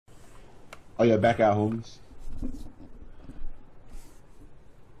Oh yeah, back out, homies.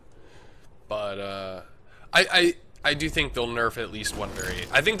 But I do think they'll nerf at least one variation.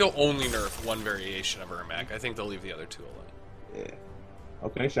 I think they'll only nerf one variation of Ermac. I think they'll leave the other two alone. Yeah.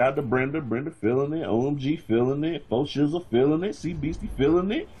 Okay, shout out to Brenda. Brenda feeling it. OMG feeling it. Faux Shizzle feeling it. C Beastie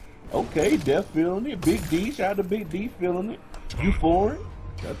feeling it. Okay, Def feeling it. Big D, shout out to Big D feeling it. You foreign?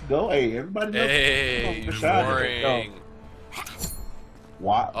 Let's go. Hey, everybody knows. Hey, boring.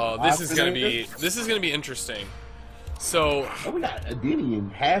 Wow. Oh, this is gonna be interesting. So oh, we got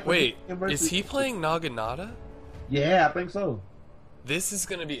Adenian half. Wait, is he playing Naginata? Yeah, I think so. This is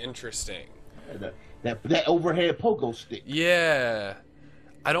gonna be interesting. That overhead pogo stick. Yeah,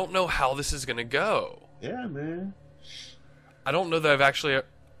 I don't know how this is gonna go. Yeah, man. I don't know that I've actually.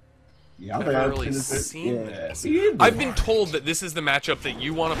 Yeah, I've never really seen this. I've been told that this is the matchup that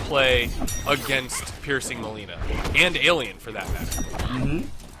you want to play against Piercing Molina and Alien, for that matter.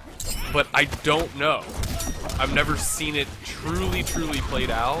 Mm-hmm. But I don't know. I've never seen it truly played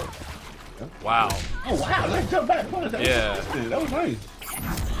out. Wow. Oh wow! Let's jump back. Yeah. That was nice.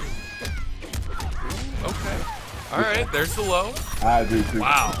 Okay. All right. There's the low. I agree. Too.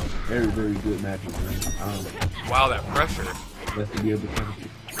 Wow. Very good matchup, man. Wow, that pressure. Let's be able to.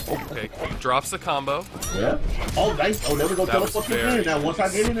 Okay, drops the combo. Yeah. Oh, nice. Oh, there we go. Teleport in. Now, once I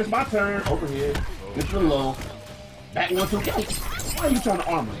get in, it's my turn. Overhead. Get to the low. Back 1, 2. Yo, why are you trying to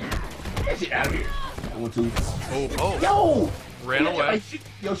armor? Get shit out of here. 1, 2. Oh. Yo. Ran away. She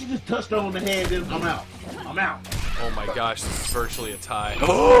just touched her on the head. Then I'm out. Oh my gosh, this is virtually a tie.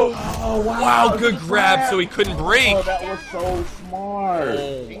 Oh wow, good grab so he couldn't break. Oh, that was so smart.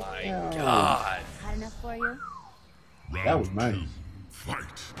 Oh my god. Hot enough for you? That was nice.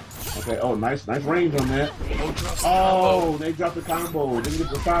 Okay, oh, nice range on that. Oh, they dropped the combo. Didn't get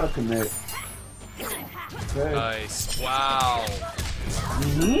the side of connect. Okay. Nice. Wow.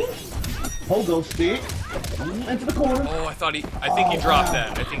 Pogo stick. Into the corner. Oh, I think he dropped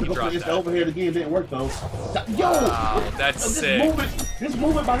that. I think he dropped It's that. overhead again. Didn't work though. Yo, wow, that's sick. This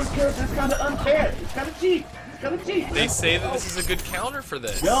movement by this character is kind of unfair. It's kind of cheap. They say that this is a good counter for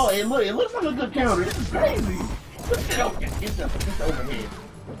this. Yo, it looks like a good counter. This is crazy. It's overhead.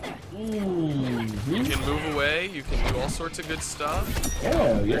 You can move away. You can do all sorts of good stuff.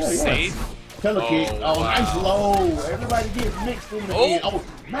 Yeah. Safe. Telekick. Oh, wow. Nice low. Everybody gets mixed in the end. Oh,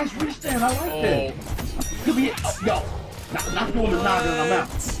 nice wriststand. I like that. Could be yo. Not doing the noggin and I'm out.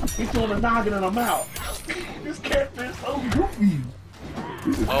 He's doing the noggin and I'm out. This character is so goofy.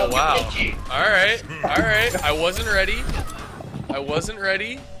 Oh wow. Alright. I wasn't ready.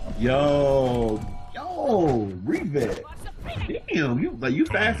 Yo, Revet. Damn, you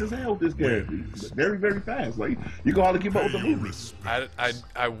fast as hell with this character. Very fast. Like you can hardly keep up with the movement.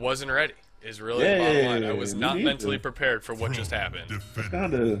 I wasn't ready. Is really the bottom line. I was not mentally prepared for what just happened. It's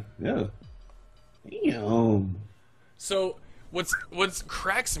kinda Damn. So what's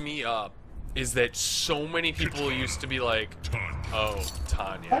cracks me up is that so many people used to be like, oh,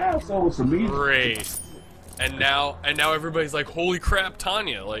 Tanya. Great. And now everybody's like, holy crap,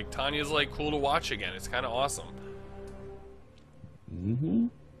 Tanya. Like Tanya's like cool to watch again. It's kinda awesome.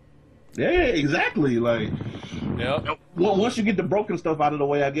 Yeah, exactly. Like, yep. Well, once you get the broken stuff out of the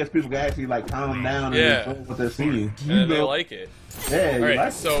way, I guess people can actually like calm down and enjoy what they're seeing. And they like it. Yeah. All right.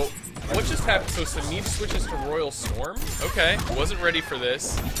 Like so what just happened? So Semiij switches to Royal Storm. Okay. Wasn't ready for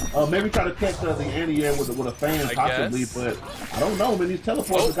this. Maybe try to catch the anti-air with a fan possibly, but I don't know. Man, these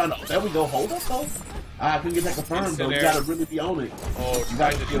teleports are kind of. There we go. Hold up though. I can get that confirmed though. You gotta really be on it. Oh, you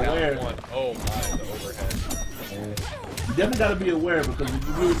gotta be aware. Oh my, the overhead. You definitely got to be aware because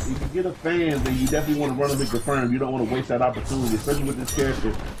if you get a fan, then you definitely want to run a big confirm. You don't want to waste that opportunity, especially with this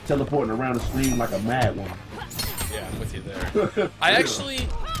character teleporting around the screen like a mad one. Yeah, I'm with you there.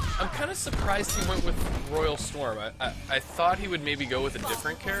 I'm kind of surprised he went with Royal Storm. I thought he would maybe go with a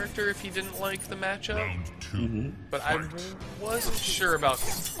different character if he didn't like the matchup. But I wasn't sure about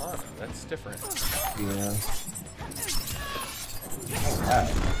Katana. That's different. Yeah.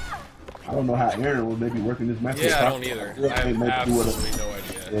 I don't know how Aaron will maybe working this matchup. Yeah, I don't either. I have absolutely no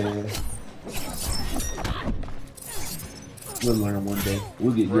idea. Yeah. We'll learn one day.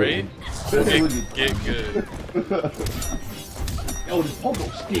 We'll get good. Right? Get good. Oh, this pogo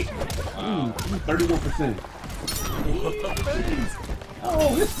stick. 31%.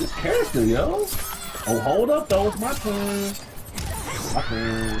 Oh, this character, yo. Oh, hold up, though. It's my turn.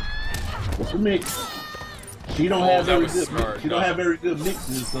 What's the mix? She don't have very good. She don't have very good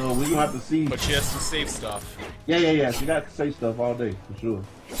mixes, so we gonna have to see. But she has some safe stuff. Yeah. She got safe stuff all day for sure.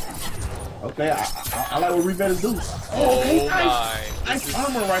 Okay, I like what Revet do. Oh my! Nice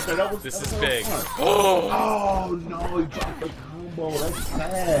armor right there. This is big. Oh no, he dropped the combo. That's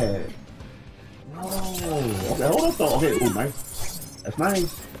sad. Oh, okay, hold up though. Okay, ooh, nice. That's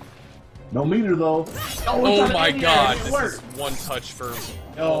nice. No meter though. Oh my god, this is one touch for.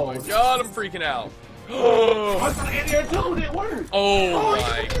 Oh my god, I'm freaking out. Oh, I was trying to get here too. It didn't work. Oh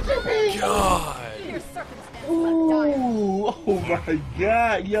my god. Ooh, oh my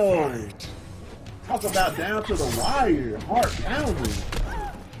god, yo. Talk about down to the wire. Heart pounding.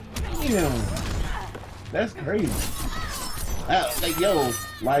 Damn. That's crazy. Like, yo,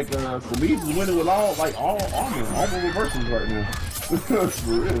 like, Semiij is winning with all armor reversals right now.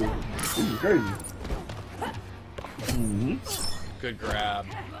 For real. This is crazy. Good grab.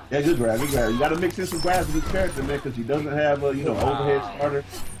 Yeah, good grab, good grab. You gotta mix in some grabs with his character, man, because he doesn't have a, overhead starter.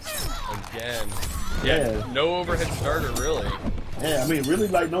 Again. Yeah, no overhead starter, really. Yeah, I mean, really,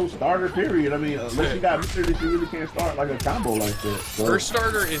 like, no starter, period. I mean, unless you got Mr. that you really can't start, like, a combo like that. So. First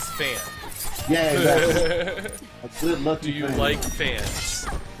starter is fan. Yeah, exactly. A good lucky Do you fan. like fans?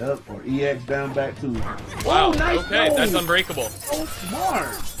 Yep, or EX down back, too. Wow, Oh, nice okay, goal. that's unbreakable. So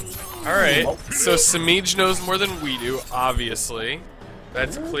smart. Alright, so Semiij knows more than we do, obviously.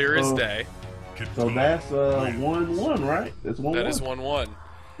 That's clear as day. So that's 1-1, right? That's 1-1. That is 1-1.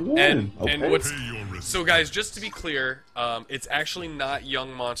 And what's so, guys? Just to be clear, it's actually not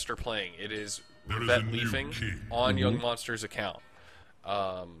Young Monster playing. It is Revetleafing on Young Monster's account.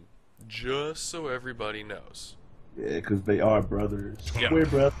 Just so everybody knows. Yeah, because they are brothers. Yep. We're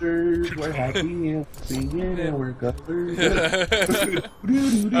brothers. We're happy and singing and we're colors.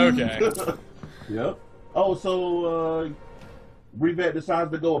 Okay. Yep. Oh, so Revet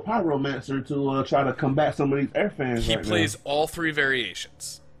decides to go a pyromancer to try to combat some of these air fans. He right plays now. all three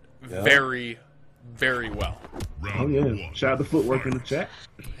variations very, very well. Oh yeah! Shout out to Footwork in the chat.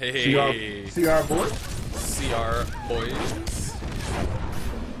 Hey, CR boys. CR boys.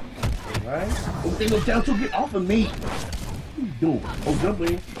 All right. Oh, they go down to get off of me. What are you doing? Oh, jump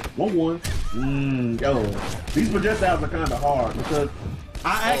in. 1-1. Yo, these projectiles are kind of hard because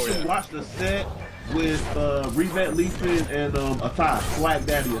I actually watched a set with Revetleafing and Atai, Swag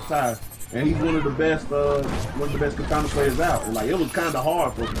Daddy Atai, and he's one of the best katana players out. And like it was kind of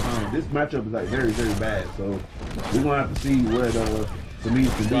hard for Katana. This matchup is like very, very bad. So we're gonna have to see what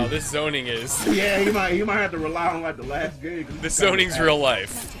Semiij can do. Wow, this zoning is. Yeah, he might have to rely on like the last game. This zoning's real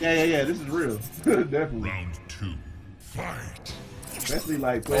life. Yeah. This is real. Definitely. Round 2. Fight. Especially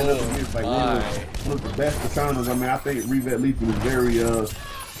like playing up against like one of the best katanas. I mean, I think Revetleafing is very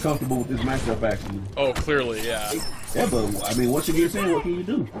comfortable with this matchup actually. Oh, clearly, yeah. Yeah, but I mean, once you get in, what can you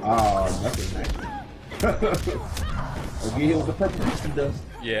do? Nothing actually. I'll get hit with the purple pixie dust.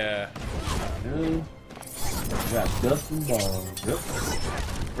 Yeah. Yeah. Got dust and balls. Yep.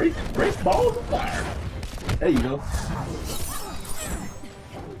 Great balls of fire. There you go.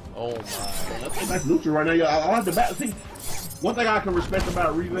 Oh my. That's nice neutral right now. Yo, I like the back. See, one thing I can respect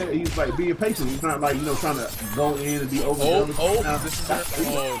about Revet, he's like being patient. He's not like trying to go in and be over. This is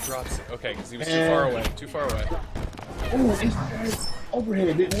drops it. Okay, because he was too far away. Too far away. Oh, it's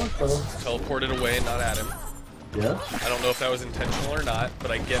overhead didn't work though. Teleported away and not at him. Yeah. I don't know if that was intentional or not,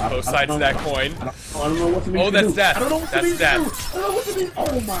 but I get both sides of that coin. I don't know what to mean. Oh, that's death. I don't know what That's death. I don't know what to mean.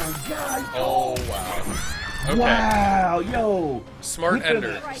 Oh my god. Oh wow. Okay. Wow, yo. Smart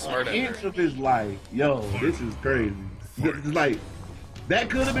ender. Smart ender. Inch of his life. Yo, this is crazy. It's like that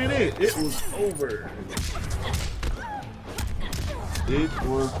could have been it. It was over. It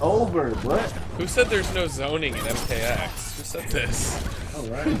was over, but Who said there's no zoning in MKX? Who said this? all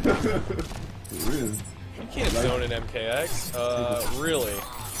right. For real. You can't zone in MKX. Really?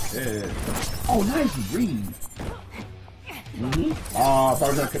 Yeah. Oh, nice read. Oh, I thought I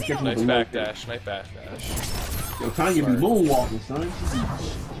was gonna catch him Nice with the low backdash. Nice backdash. Yo, Tanya be moonwalking, son.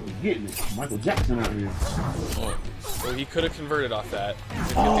 She's getting it. Michael Jackson out here. Oh, well, he could have converted off that. He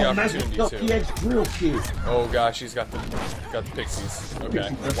didn't get Oh, the nice opportunity to. EX drill kick. Oh gosh, he's got the pixies. Okay.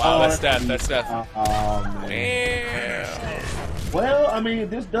 Pixies. Wow, Oh, that's death. That's death. Oh man. Damn. Well, I mean,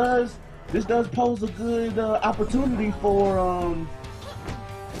 this does pose a good opportunity for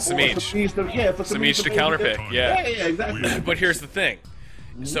Semiij. For Semiij to counterpick. Yeah. Yeah, exactly. But here's the thing.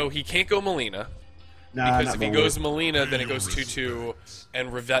 So he can't go Melina. Because if he goes Melina, then it goes 2-2,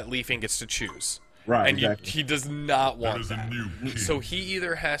 and Revetleafing gets to choose. Right, and exactly. he does not want That is a that. new So he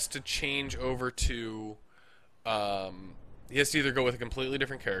either has to change over to... he has to either go with a completely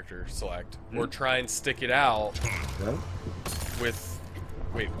different character select, or try and stick it out with...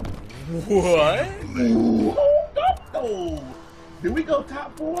 Wait, what? Oh, did we go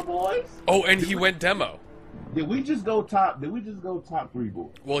top 4, boys? Oh, and he went demo. Did we just go top 3,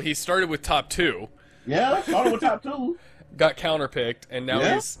 boys? Well, he started with top 2. Yeah, started with top 2. Got counterpicked, and now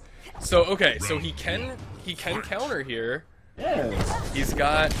he's... So, okay, so he can counter here. Yeah. He's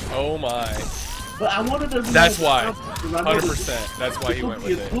got... Oh my. But I wanted to. That's why. 100%. That's why he went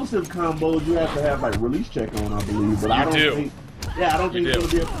with it. Exclusive combos you have to have like release check on, I believe. But I don't think. Yeah, I don't think he's gonna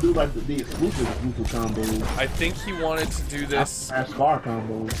be able to do like the exclusive combos. I think he wanted to do this. Scar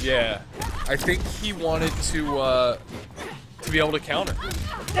combos. Yeah, I think he wanted to be able to counter.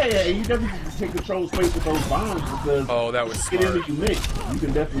 Yeah, you definitely take control space with those bombs because that was smart. Get into your mix. You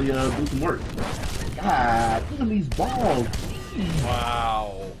can definitely do some work. God, look at these balls.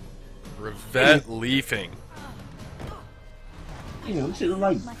 Wow, Revetleafing. This shit is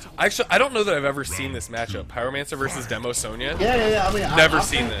like. Actually, I don't know that I've ever seen this matchup. Pyromancer versus Demo Sonya. Yeah. I mean, never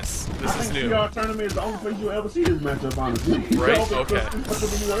seen this. This is new. CR tournament is the only place you'll ever see this matchup, honestly. Right? Okay. You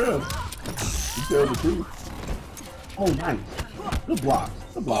tell the truth. Oh, nice. Good blocks.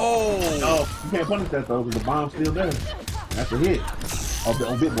 Good blocks. Oh. No, you can't punish that though, because the bomb's still there. That's a hit.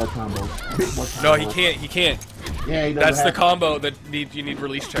 On bit more combo. No, he can't. He can't. Yeah, he doesn't. That's the combo that you need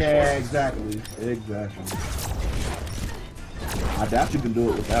release check for. Yeah, exactly. I doubt you can do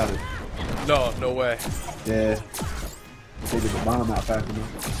it without it. No way. Yeah. Take the bomb out fast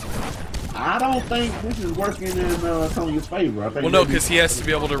enough. I don't think this is working in Sonya's favor. I think. Well, no, because he has to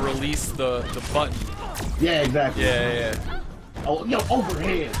be able to release the button. Yeah, exactly. Yeah. Oh, yo,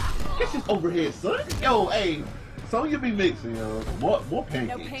 overhead. It's just overhead, son. Yo, hey, Sonya be mixing, yo. More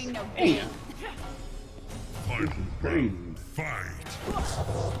pancakes. No pain, no gain. This is crazy. Fight.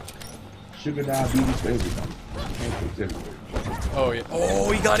 Sugar diabetes for everybody. Pancakes everywhere. Oh yeah.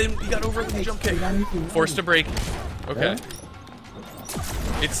 Oh, he got him. He got over the jump kick. Forced to break. Okay. Yeah.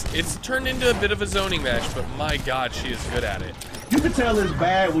 It's turned into a bit of a zoning match, but my God, she is good at it. You can tell it's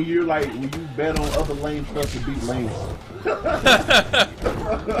bad when you bet on other lame stuff to beat lame.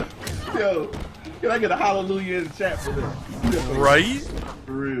 Yo, can I get a hallelujah in the chat for this? Right?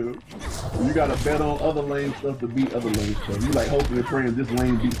 For real. You gotta bet on other lame stuff to beat other lame stuff. You like hoping and praying this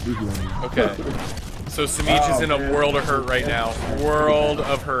lane beats this lane. Okay. So Semiij is in a world of hurt right now. World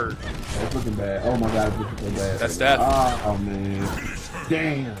of hurt. That's looking bad. Oh my God, it's looking so bad. That's death. Oh man.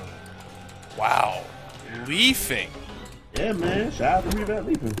 Damn. Wow. Leafing. Yeah, man. Shout out to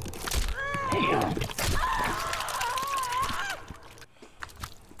Revetleafing. Damn.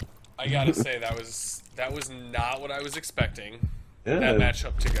 I gotta say that was not what I was expecting. Yeah. That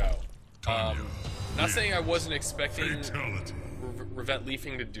matchup to go. Not saying I wasn't expecting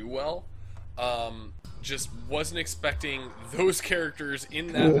Revetleafing to do well. Just wasn't expecting those characters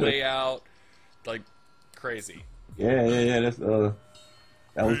in that layout, like crazy. Yeah.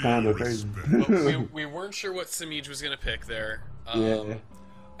 That was kind of crazy. we weren't sure what Semiij was gonna pick there. Yeah.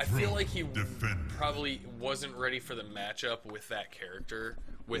 I feel like he probably wasn't ready for the matchup with that character,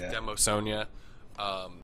 with Demo Sonya.